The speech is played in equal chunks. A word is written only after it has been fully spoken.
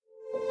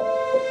You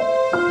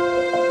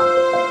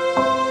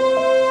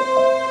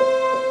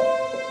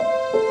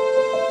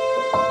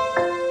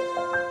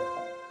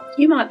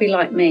might be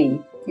like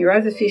me. You're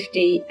over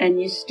 50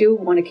 and you still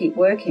want to keep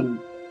working.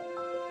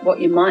 What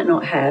you might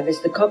not have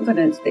is the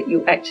confidence that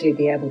you'll actually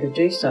be able to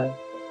do so.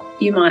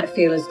 You might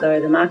feel as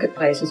though the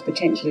marketplace has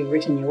potentially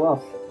written you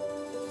off.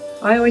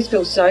 I always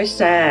feel so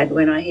sad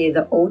when I hear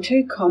the all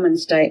too common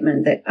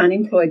statement that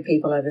unemployed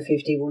people over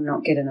 50 will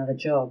not get another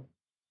job.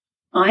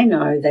 I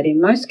know that in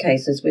most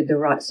cases with the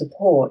right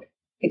support,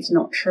 it's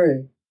not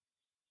true.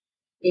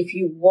 If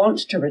you want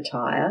to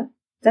retire,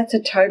 that's a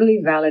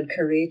totally valid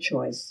career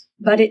choice.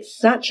 But it's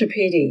such a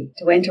pity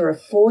to enter a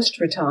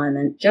forced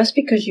retirement just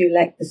because you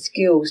lack the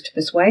skills to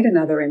persuade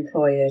another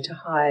employer to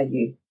hire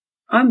you.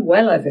 I'm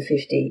well over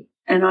 50,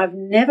 and I've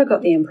never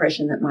got the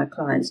impression that my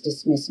clients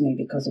dismiss me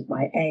because of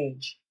my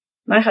age.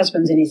 My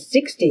husband's in his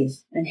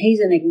 60s, and he's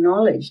an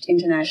acknowledged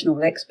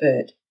international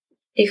expert.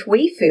 If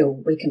we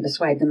feel we can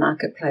persuade the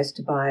marketplace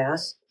to buy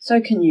us, so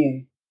can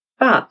you.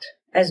 But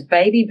as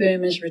baby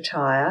boomers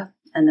retire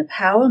and the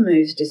power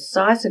moves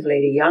decisively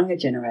to younger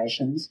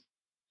generations,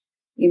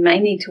 you may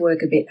need to work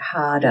a bit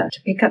harder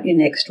to pick up your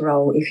next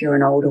role if you're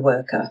an older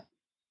worker.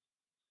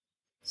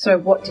 So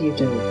what do you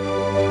do?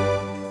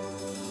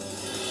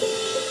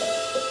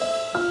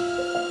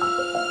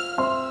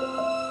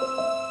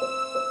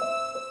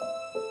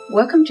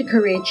 Welcome to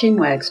Career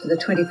Chinwags for the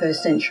 21st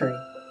century.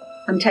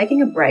 I'm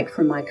taking a break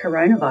from my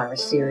coronavirus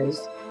series,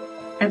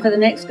 and for the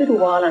next little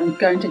while I'm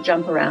going to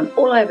jump around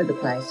all over the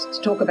place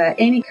to talk about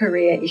any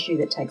career issue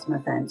that takes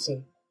my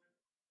fancy.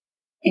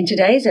 In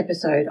today's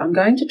episode, I'm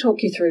going to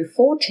talk you through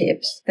 4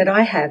 tips that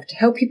I have to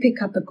help you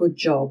pick up a good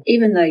job,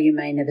 even though you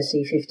may never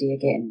see 50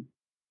 again.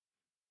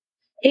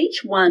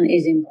 Each one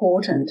is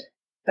important,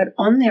 but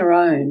on their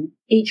own,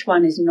 each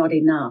one is not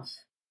enough.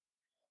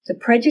 The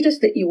prejudice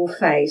that you will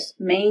face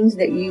means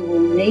that you will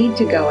need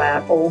to go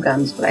out all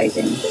guns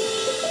blazing.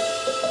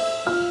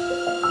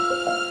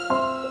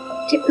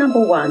 Tip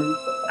number 1,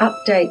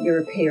 update your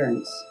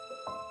appearance.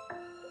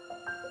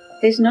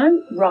 There's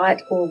no right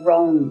or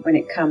wrong when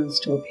it comes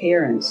to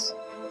appearance.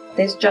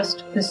 There's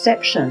just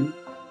perception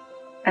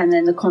and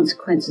then the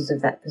consequences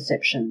of that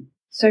perception.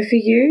 So for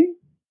you,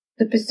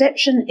 the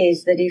perception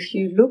is that if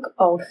you look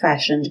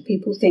old-fashioned,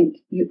 people think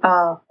you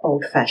are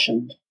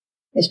old-fashioned,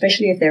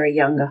 especially if they're a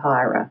younger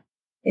hirer.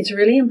 It's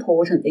really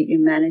important that you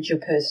manage your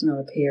personal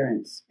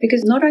appearance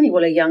because not only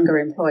will a younger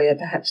employer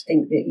perhaps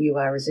think that you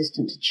are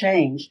resistant to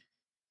change,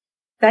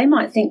 they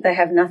might think they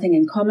have nothing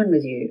in common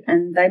with you,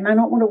 and they may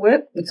not want to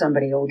work with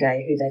somebody all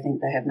day who they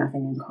think they have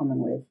nothing in common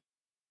with.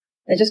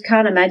 They just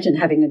can't imagine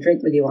having a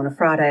drink with you on a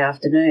Friday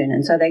afternoon,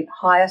 and so they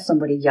hire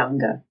somebody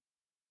younger.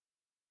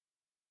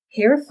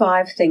 Here are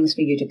 5 things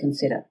for you to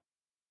consider.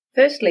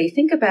 Firstly,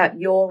 think about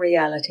your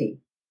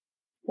reality.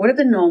 What are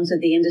the norms of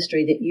the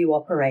industry that you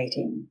operate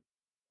in?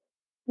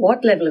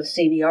 What level of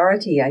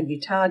seniority are you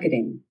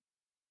targeting?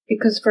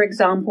 Because, for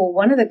example,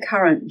 one of the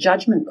current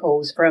judgment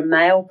calls for a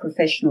male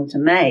professional to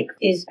make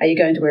is, are you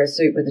going to wear a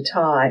suit with a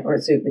tie or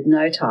a suit with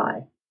no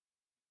tie?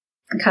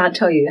 I can't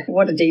tell you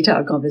what a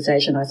detailed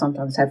conversation I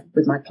sometimes have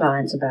with my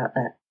clients about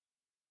that.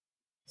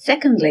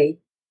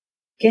 Secondly,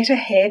 get a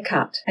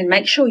haircut and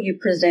make sure you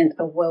present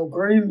a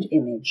well-groomed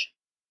image.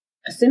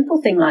 A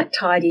simple thing like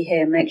tidy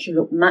hair makes you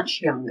look much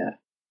younger.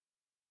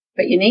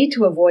 But you need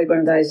to avoid one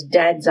of those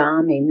Dad's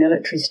Army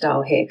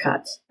military-style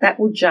haircuts. That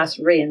will just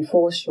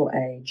reinforce your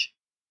age.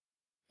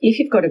 If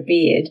you've got a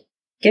beard,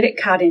 get it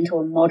cut into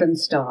a modern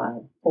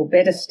style, or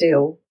better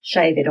still,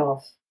 shave it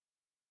off.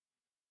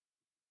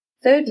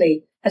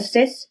 Thirdly,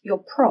 assess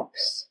your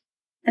props.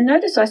 And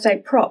notice I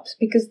say props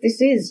because this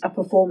is a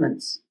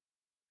performance.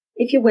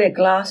 If you wear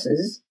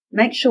glasses,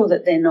 make sure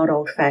that they're not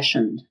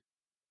old-fashioned.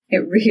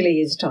 It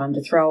really is time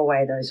to throw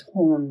away those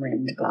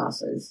horn-rimmed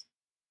glasses.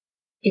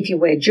 If you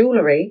wear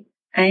jewellery,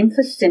 aim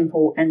for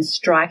simple and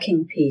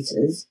striking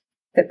pieces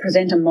that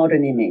present a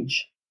modern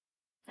image.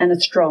 And a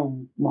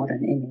strong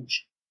modern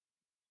image.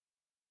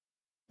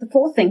 The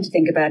 4th thing to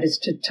think about is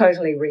to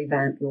totally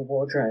revamp your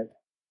wardrobe.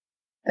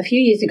 A few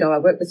years ago, I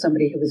worked with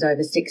somebody who was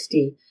over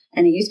 60,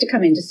 and he used to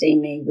come in to see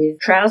me with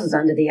trousers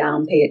under the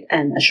armpit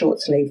and a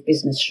short-sleeve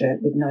business shirt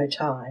with no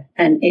tie,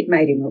 and it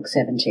made him look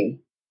 70.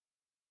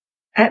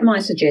 At my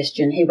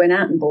suggestion, he went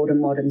out and bought a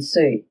modern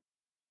suit,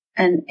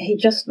 and he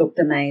just looked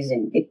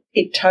amazing.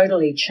 It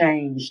totally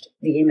changed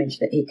the image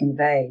that he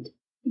conveyed.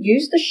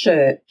 Use the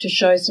shirt to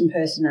show some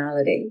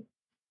personality.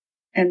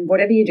 And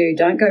whatever you do,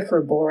 don't go for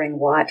a boring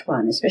white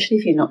one, especially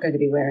if you're not going to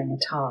be wearing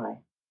a tie.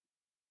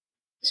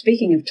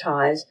 Speaking of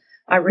ties,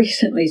 I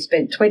recently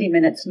spent 20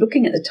 minutes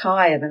looking at the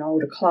tie of an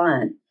older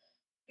client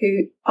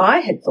who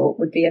I had thought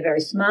would be a very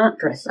smart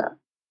dresser.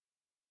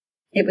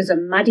 It was a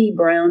muddy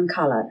brown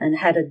colour and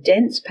had a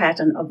dense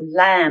pattern of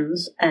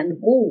lambs and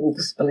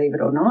wolves, believe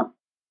it or not.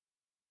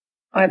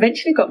 I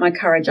eventually got my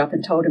courage up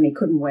and told him he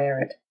couldn't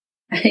wear it,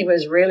 and he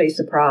was really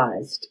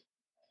surprised.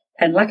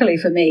 And luckily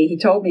for me, he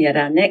told me at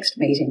our next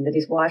meeting that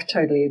his wife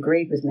totally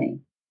agreed with me.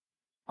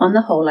 On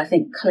the whole, I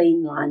think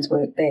clean lines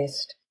work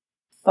best.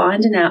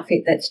 find an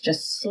outfit that's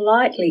just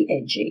slightly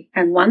edgy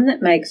and one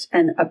that makes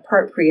an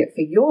appropriate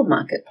for your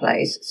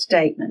marketplace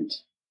statement.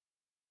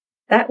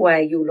 That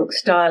way you'll look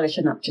stylish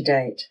and up to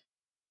date.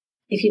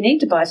 If you need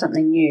to buy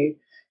something new,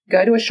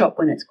 go to a shop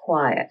when it's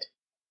quiet.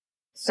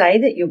 Say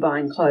that you're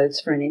buying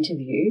clothes for an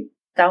interview.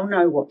 They'll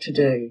know what to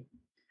do.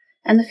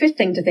 And the fifth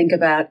thing to think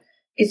about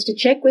is to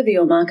check whether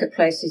your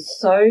marketplace is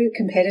so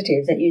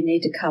competitive that you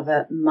need to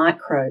cover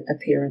micro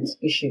appearance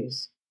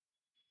issues.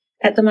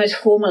 At the most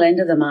formal end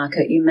of the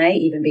market, you may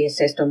even be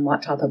assessed on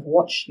what type of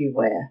watch you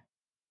wear.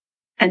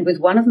 And with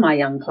one of my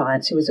young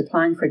clients who was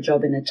applying for a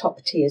job in a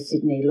top-tier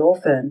Sydney law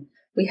firm,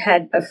 we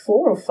had a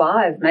 4 or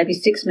 5, maybe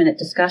 6-minute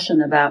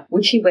discussion about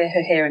would she wear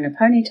her hair in a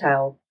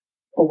ponytail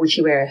or would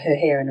she wear her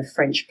hair in a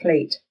French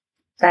pleat.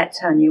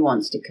 That's how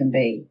nuanced it can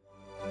be.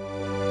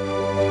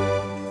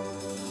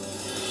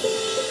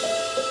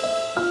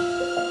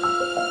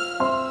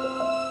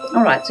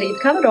 All right, so you've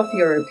covered off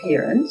your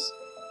appearance.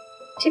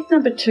 Tip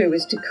number 2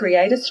 is to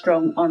create a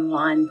strong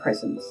online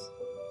presence.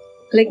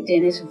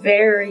 LinkedIn is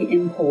very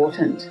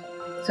important.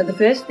 So the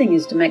first thing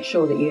is to make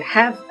sure that you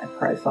have a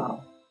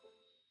profile.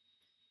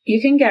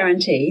 You can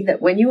guarantee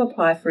that when you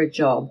apply for a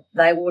job,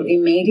 they will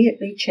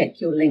immediately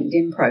check your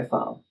LinkedIn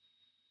profile.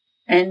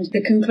 And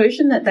the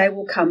conclusion that they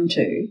will come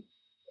to,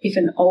 if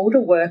an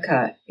older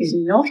worker is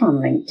not on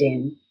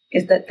LinkedIn,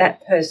 is that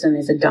that person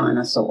is a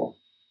dinosaur.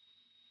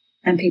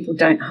 And people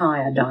don't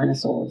hire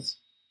dinosaurs.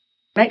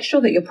 Make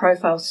sure that your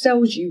profile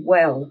sells you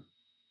well.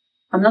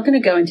 I'm not going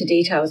to go into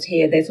details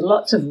here. There's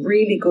lots of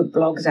really good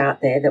blogs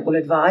out there that will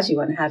advise you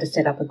on how to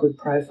set up a good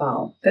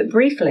profile. But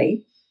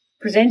briefly,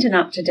 present an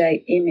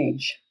up-to-date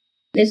image.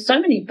 There's so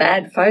many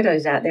bad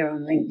photos out there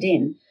on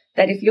LinkedIn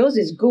that if yours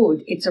is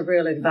good, it's a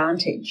real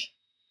advantage.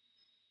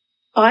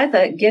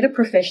 Either get a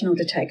professional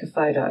to take a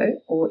photo,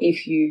 or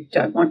if you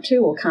don't want to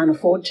or can't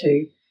afford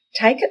to,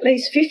 take at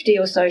least 50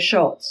 or so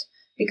shots,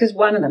 because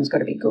one of them's got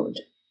to be good.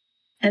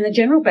 And the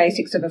general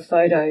basics of a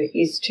photo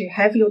is to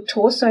have your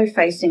torso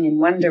facing in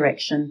one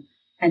direction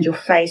and your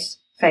face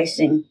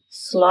facing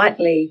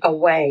slightly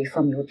away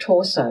from your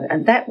torso.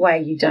 And that way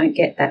you don't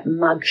get that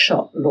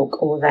mugshot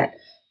look or that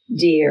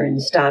deer in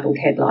startled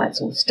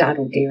headlights or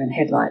startled deer in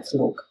headlights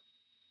look.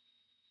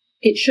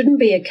 It shouldn't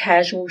be a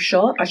casual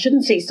shot. I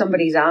shouldn't see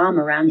somebody's arm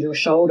around your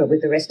shoulder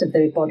with the rest of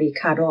their body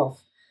cut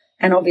off.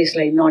 And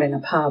obviously not in a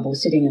pub or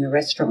sitting in a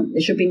restaurant.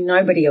 There should be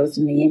nobody else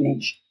in the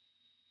image.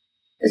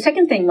 The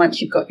second thing,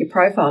 once you've got your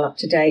profile up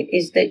to date,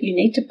 is that you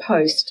need to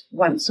post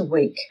once a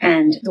week.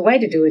 And the way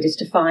to do it is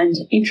to find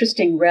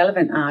interesting,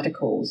 relevant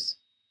articles.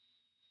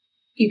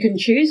 You can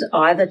choose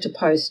either to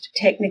post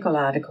technical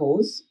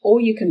articles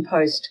or you can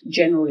post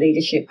general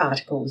leadership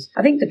articles.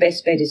 I think the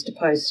best bet is to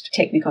post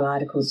technical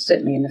articles,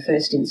 certainly in the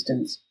first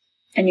instance.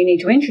 And you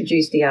need to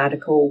introduce the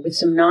article with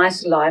some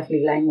nice,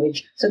 lively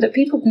language so that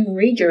people can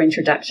read your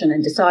introduction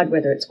and decide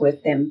whether it's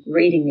worth them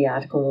reading the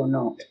article or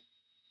not.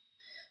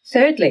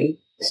 Thirdly,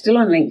 still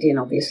on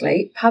LinkedIn,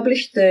 obviously,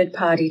 publish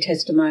third-party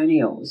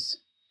testimonials.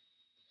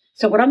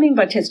 So what I mean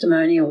by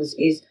testimonials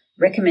is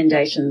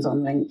recommendations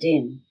on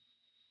LinkedIn.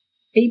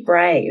 Be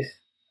brave.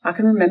 I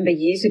can remember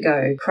years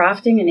ago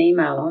crafting an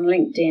email on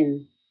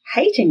LinkedIn,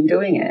 hating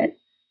doing it.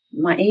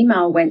 My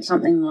email went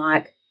something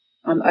like,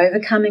 I'm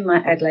overcoming my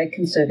Adelaide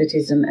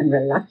conservatism and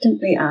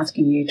reluctantly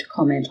asking you to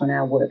comment on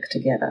our work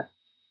together.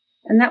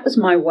 And that was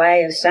my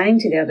way of saying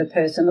to the other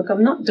person, look,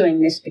 I'm not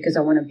doing this because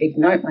I want to big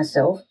note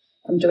myself.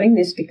 I'm doing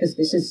this because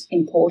this is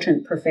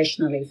important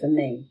professionally for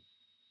me.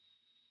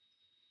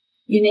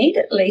 You need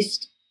at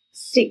least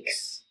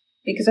 6,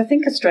 because I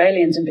think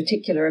Australians in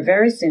particular are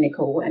very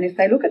cynical, and if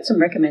they look at some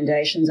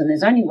recommendations and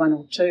there's only 1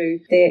 or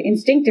 2, their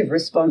instinctive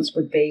response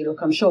would be, look,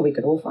 I'm sure we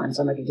could all find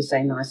somebody to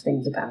say nice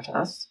things about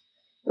us.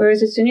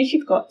 Whereas as soon as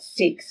you've got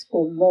 6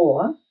 or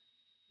more,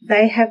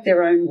 they have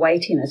their own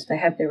weightiness, they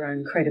have their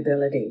own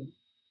credibility.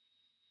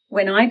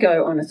 When I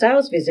go on a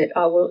sales visit,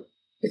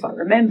 if I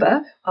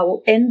remember, I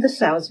will end the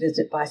sales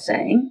visit by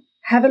saying,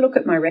 have a look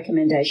at my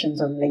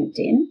recommendations on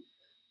LinkedIn.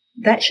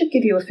 That should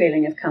give you a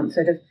feeling of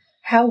comfort of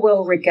how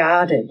well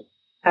regarded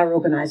our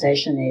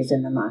organisation is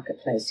in the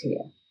marketplace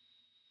here.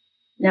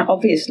 Now,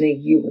 obviously,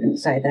 you wouldn't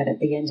say that at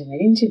the end of an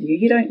interview.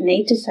 You don't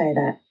need to say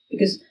that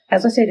because,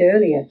 as I said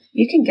earlier,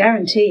 you can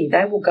guarantee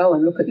they will go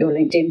and look at your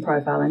LinkedIn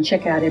profile and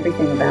check out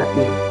everything about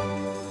you.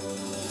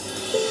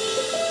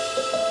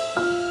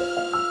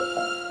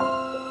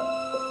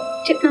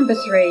 Tip number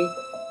 3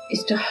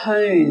 is to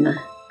hone,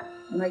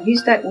 and I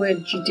use that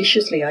word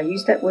judiciously, I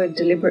use that word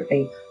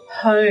deliberately,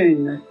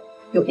 hone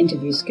your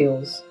interview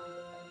skills.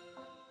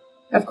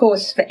 Of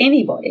course, for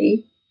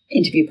anybody,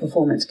 interview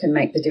performance can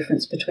make the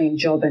difference between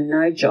job and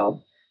no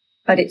job,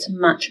 but it's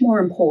much more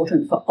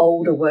important for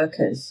older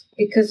workers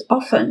because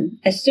often,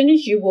 as soon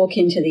as you walk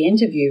into the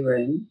interview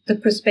room, the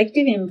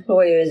prospective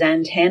employer's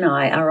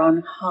antennae are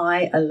on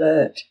high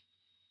alert.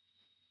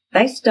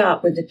 They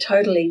start with a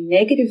totally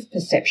negative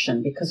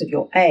perception because of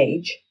your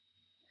age,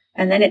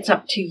 and then it's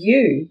up to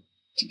you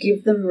to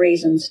give them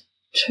reasons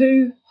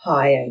to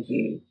hire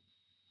you.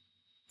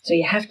 So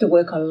you have to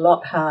work a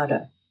lot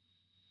harder.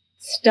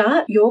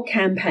 Start your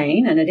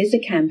campaign, and it is a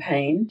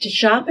campaign, to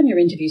sharpen your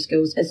interview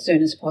skills as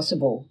soon as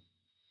possible.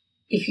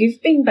 If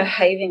you've been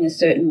behaving a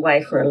certain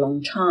way for a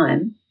long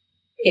time,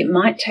 it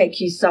might take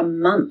you some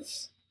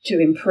months to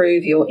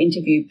improve your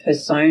interview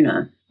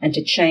persona and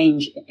to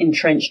change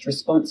entrenched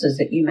responses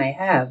that you may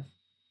have.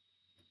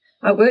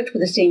 I worked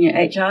with a senior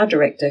HR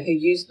director who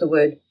used the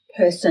word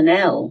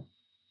personnel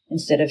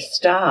instead of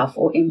staff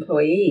or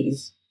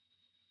employees.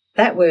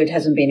 That word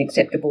hasn't been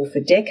acceptable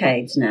for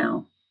decades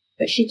now,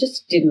 but she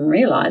just didn't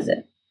realise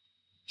it.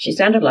 She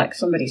sounded like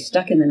somebody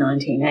stuck in the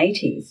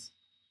 1980s.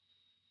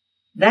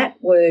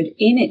 That word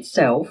in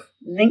itself,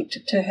 linked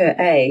to her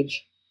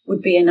age,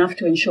 would be enough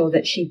to ensure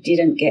that she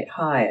didn't get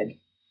hired.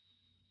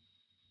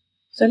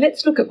 So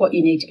let's look at what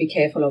you need to be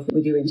careful of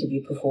with your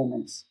interview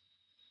performance.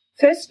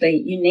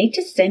 Firstly, you need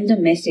to send a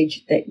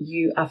message that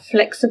you are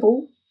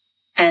flexible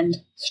and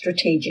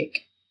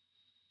strategic.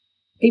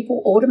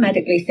 People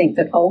automatically think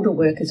that older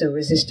workers are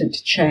resistant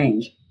to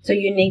change, so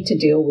you need to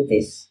deal with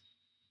this.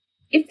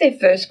 If their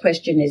first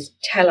question is,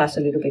 tell us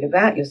a little bit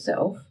about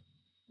yourself,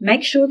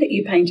 make sure that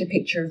you paint a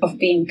picture of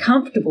being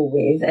comfortable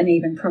with and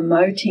even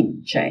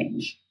promoting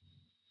change.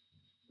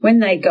 When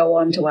they go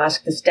on to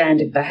ask the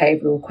standard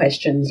behavioural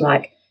questions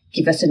like,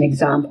 give us an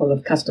example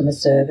of customer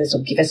service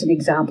or give us an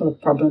example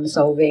of problem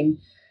solving,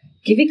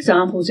 give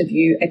examples of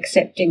you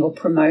accepting or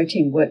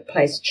promoting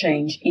workplace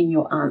change in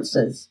your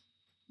answers.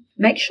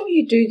 Make sure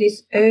you do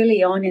this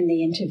early on in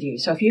the interview.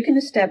 So if you can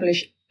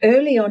establish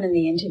early on in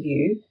the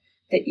interview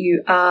that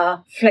you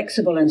are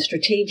flexible and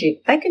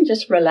strategic, they can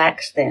just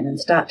relax then and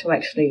start to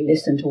actually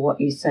listen to what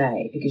you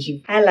say because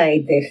you've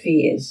allayed their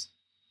fears.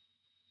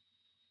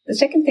 The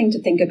second thing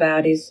to think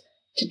about is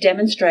to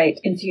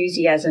demonstrate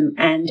enthusiasm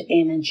and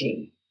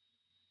energy.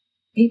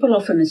 People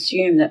often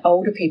assume that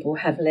older people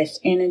have less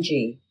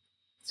energy.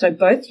 So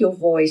both your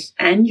voice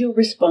and your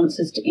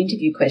responses to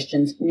interview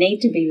questions need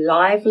to be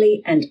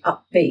lively and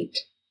upbeat.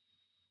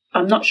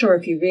 I'm not sure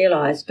if you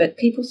realise, but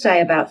people say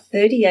about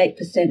 38%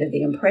 of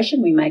the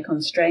impression we make on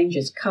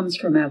strangers comes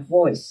from our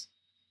voice.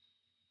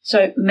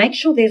 So make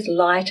sure there's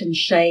light and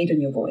shade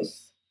in your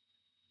voice.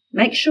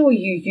 Make sure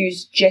you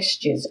use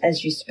gestures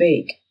as you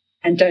speak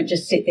and don't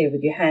just sit there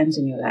with your hands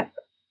in your lap.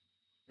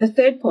 The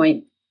third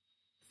point,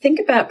 think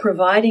about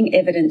providing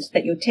evidence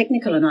that your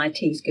technical and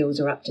IT skills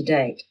are up to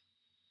date.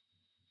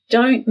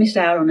 Don't miss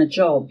out on a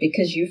job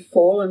because you've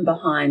fallen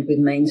behind with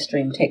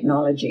mainstream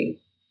technology.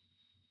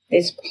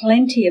 There's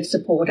plenty of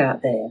support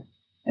out there,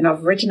 and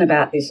I've written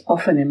about this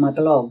often in my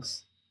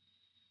blogs.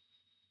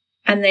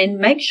 And then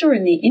make sure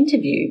in the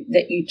interview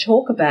that you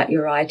talk about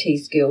your IT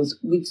skills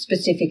with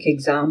specific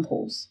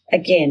examples.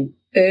 Again,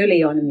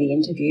 early on in the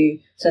interview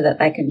so that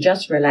they can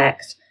just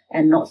relax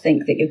and not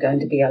think that you're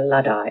going to be a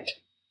Luddite.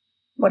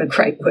 What a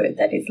great word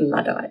that is,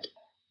 Luddite.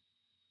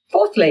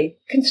 Fourthly,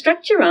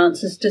 construct your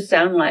answers to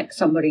sound like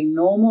somebody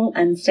normal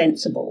and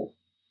sensible.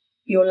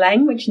 Your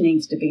language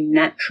needs to be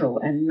natural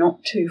and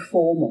not too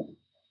formal.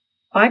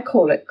 I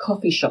call it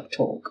coffee shop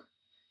talk.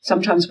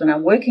 Sometimes when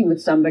I'm working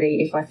with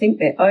somebody, if I think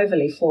they're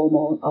overly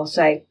formal, I'll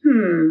say,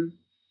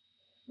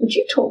 would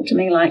you talk to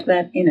me like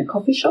that in a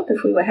coffee shop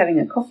if we were having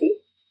a coffee?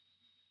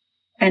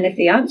 And if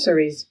the answer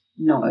is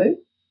no,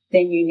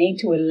 then you need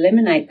to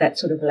eliminate that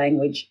sort of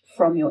language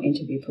from your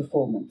interview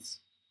performance.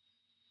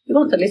 You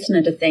want the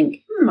listener to think,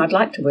 I'd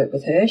like to work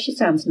with her, she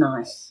sounds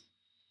nice.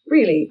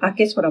 Really, I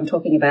guess what I'm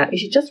talking about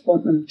is you just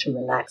want them to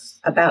relax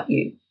about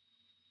you.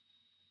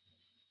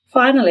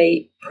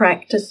 Finally,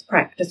 practice,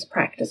 practice,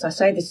 practice. I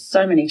say this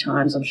so many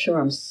times, I'm sure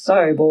I'm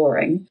so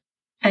boring.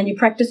 And your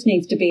practice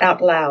needs to be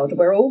out loud.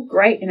 We're all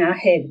great in our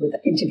head with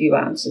interview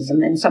answers,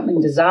 and then something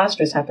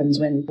disastrous happens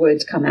when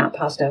words come out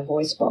past our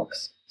voice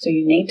box. So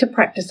you need to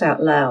practice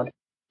out loud.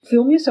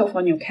 Film yourself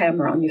on your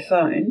camera on your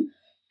phone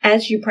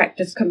as you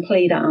practice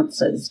complete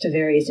answers to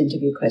various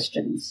interview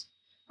questions.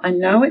 I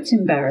know it's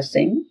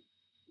embarrassing,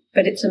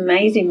 but it's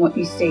amazing what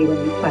you see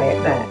when you play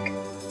it back.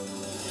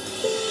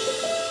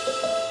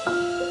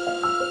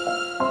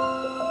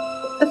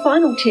 The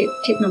final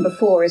tip number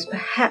 4, is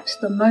perhaps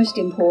the most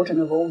important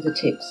of all the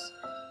tips.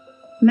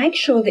 Make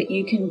sure that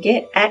you can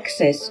get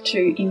access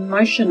to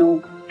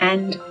emotional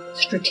and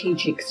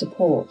strategic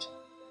support.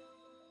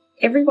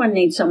 Everyone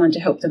needs someone to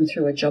help them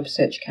through a job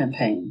search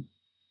campaign.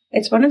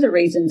 It's one of the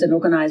reasons an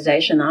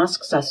organisation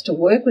asks us to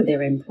work with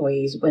their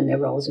employees when their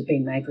roles have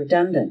been made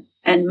redundant.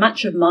 And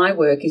much of my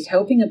work is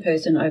helping a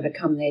person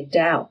overcome their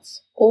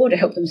doubts or to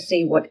help them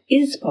see what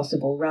is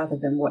possible rather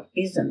than what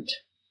isn't.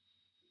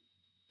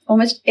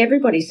 Almost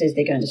everybody says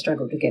they're going to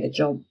struggle to get a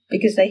job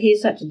because they hear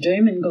such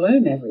doom and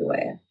gloom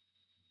everywhere.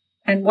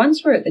 And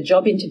once we're at the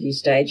job interview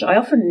stage, I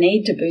often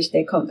need to boost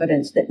their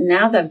confidence that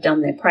now they've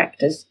done their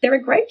practice, they're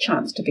a great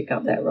chance to pick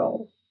up that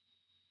role.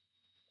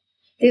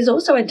 There's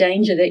also a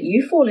danger that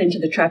you fall into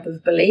the trap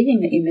of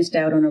believing that you missed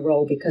out on a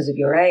role because of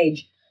your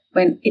age,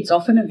 when it's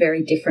often a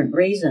very different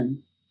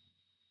reason.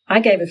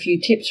 I gave a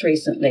few tips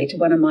recently to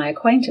one of my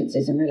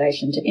acquaintances in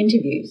relation to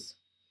interviews.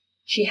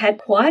 She had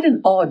quite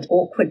an odd,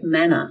 awkward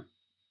manner.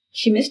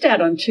 She missed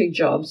out on 2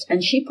 jobs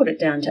and she put it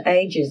down to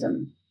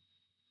ageism.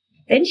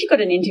 Then she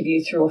got an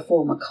interview through a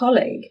former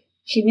colleague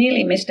She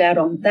nearly missed out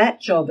on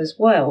that job as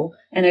well,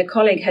 and her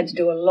colleague had to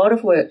do a lot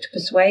of work to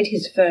persuade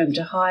his firm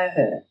to hire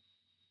her.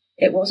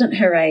 It wasn't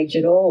her age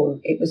at all,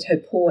 it was her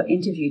poor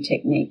interview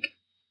technique.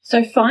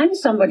 So find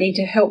somebody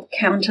to help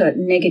counter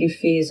negative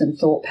fears and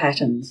thought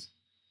patterns,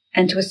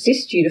 and to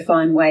assist you to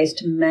find ways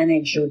to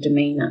manage your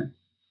demeanour.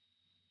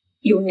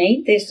 You'll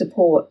need their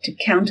support to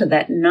counter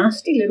that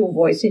nasty little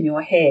voice in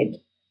your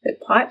head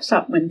that pipes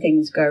up when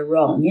things go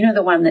wrong. You know,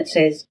 the one that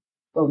says,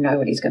 well,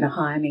 nobody's going to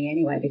hire me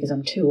anyway because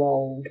I'm too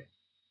old.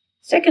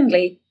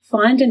 Secondly,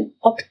 find an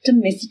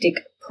optimistic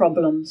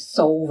problem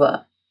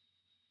solver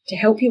to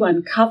help you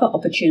uncover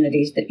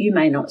opportunities that you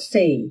may not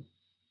see.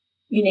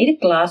 You need a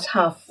glass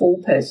half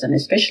full person,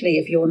 especially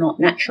if you're not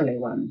naturally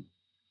one.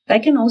 They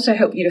can also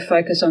help you to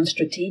focus on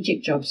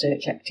strategic job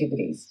search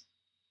activities.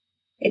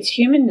 It's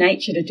human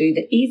nature to do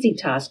the easy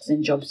tasks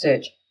in job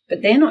search,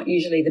 but they're not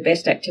usually the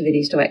best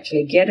activities to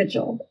actually get a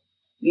job.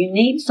 You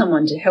need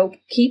someone to help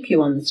keep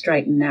you on the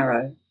straight and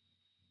narrow.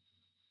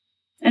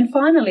 And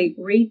finally,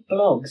 read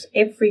blogs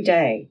every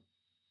day.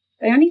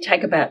 They only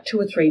take about 2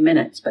 or 3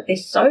 minutes, but they're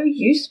so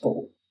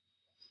useful.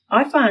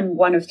 I find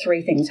one of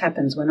 3 things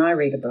happens when I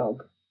read a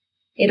blog.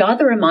 It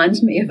either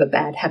reminds me of a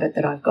bad habit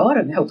that I've got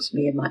and helps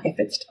me in my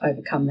efforts to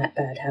overcome that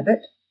bad habit.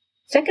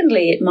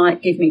 Secondly, it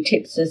might give me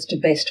tips as to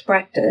best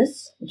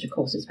practice, which of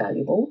course is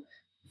valuable.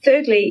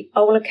 Thirdly, I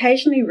will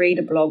occasionally read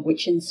a blog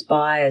which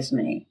inspires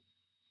me.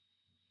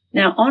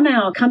 Now, on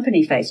our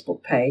company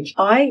Facebook page,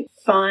 I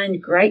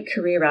find great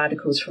career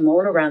articles from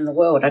all around the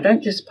world. I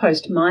don't just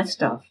post my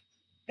stuff.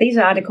 These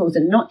articles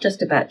are not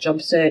just about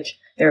job search,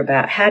 they're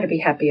about how to be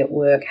happy at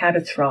work, how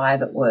to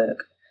thrive at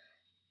work.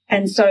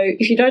 And so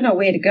if you don't know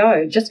where to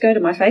go, just go to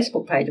my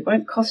Facebook page. It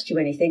won't cost you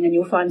anything and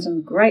you'll find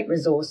some great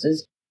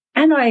resources.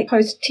 And I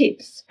post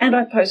tips and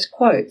I post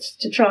quotes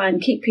to try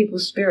and keep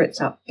people's spirits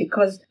up,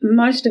 because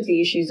most of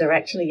the issues are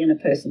actually in a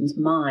person's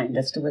mind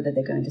as to whether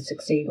they're going to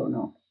succeed or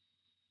not.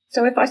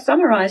 So if I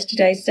summarise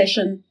today's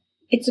session,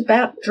 it's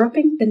about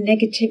dropping the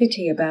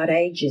negativity about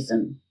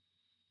ageism.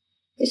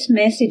 This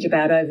message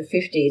about over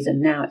 50s, and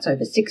now it's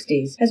over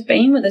 60s, has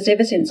been with us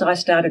ever since I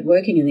started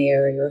working in the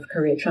area of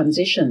career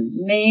transition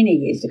many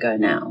years ago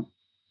now.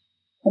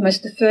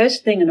 Almost the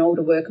first thing an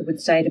older worker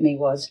would say to me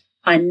was,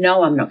 I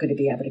know I'm not going to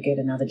be able to get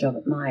another job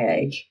at my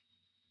age.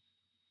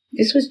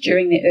 This was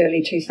during the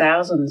early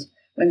 2000s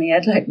when the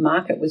Adelaide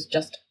market was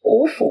just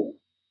awful.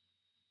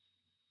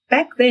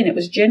 Back then, it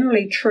was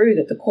generally true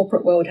that the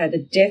corporate world had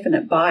a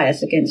definite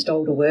bias against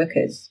older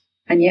workers,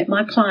 and yet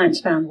my clients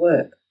found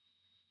work.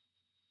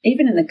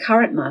 Even in the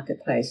current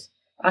marketplace,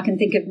 I can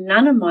think of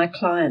none of my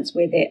clients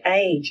where their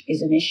age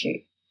is an issue.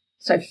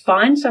 So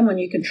find someone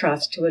you can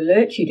trust to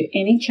alert you to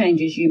any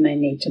changes you may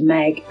need to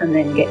make, and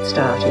then get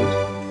started.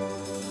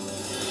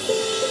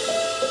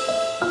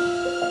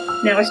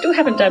 Now, I still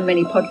haven't done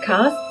many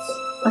podcasts.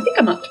 I think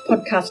I'm up to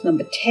podcast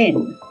number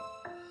 10.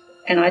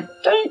 And I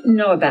don't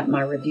know about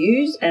my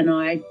reviews, and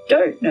I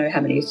don't know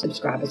how many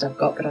subscribers I've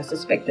got, but I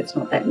suspect it's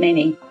not that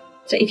many.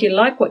 So if you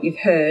like what you've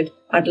heard,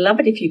 I'd love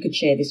it if you could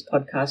share this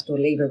podcast or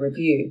leave a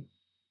review.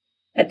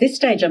 At this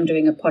stage, I'm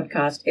doing a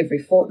podcast every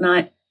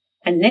fortnight,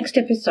 and next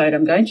episode,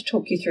 I'm going to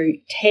talk you through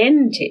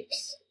 10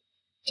 tips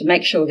to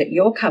make sure that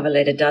your cover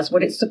letter does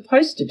what it's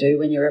supposed to do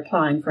when you're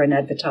applying for an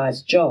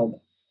advertised job,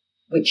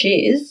 which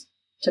is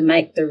to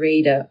make the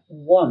reader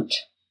want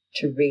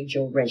to read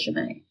your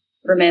resume.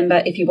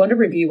 Remember, if you want to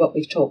review what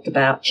we've talked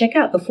about, check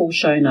out the full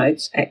show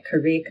notes at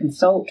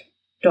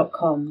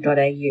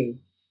careerconsult.com.au.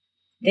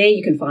 There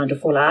you can find a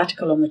full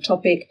article on the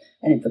topic,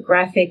 an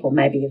infographic or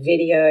maybe a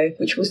video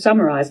which will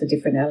summarise the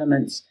different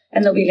elements,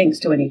 and there'll be links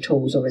to any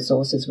tools or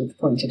resources we've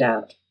pointed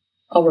out.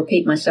 I'll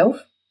repeat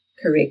myself,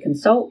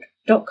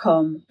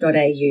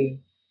 careerconsult.com.au.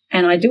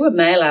 And I do a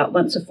mail out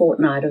once a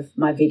fortnight of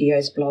my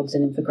videos, blogs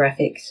and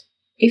infographics.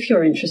 If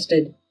you're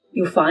interested,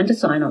 you'll find a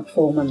sign-up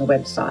form on the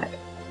website.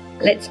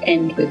 Let's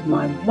end with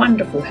my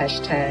wonderful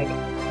hashtag,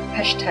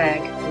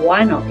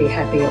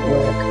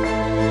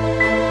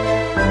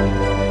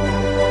 #WhyNotBeHappyAtWork.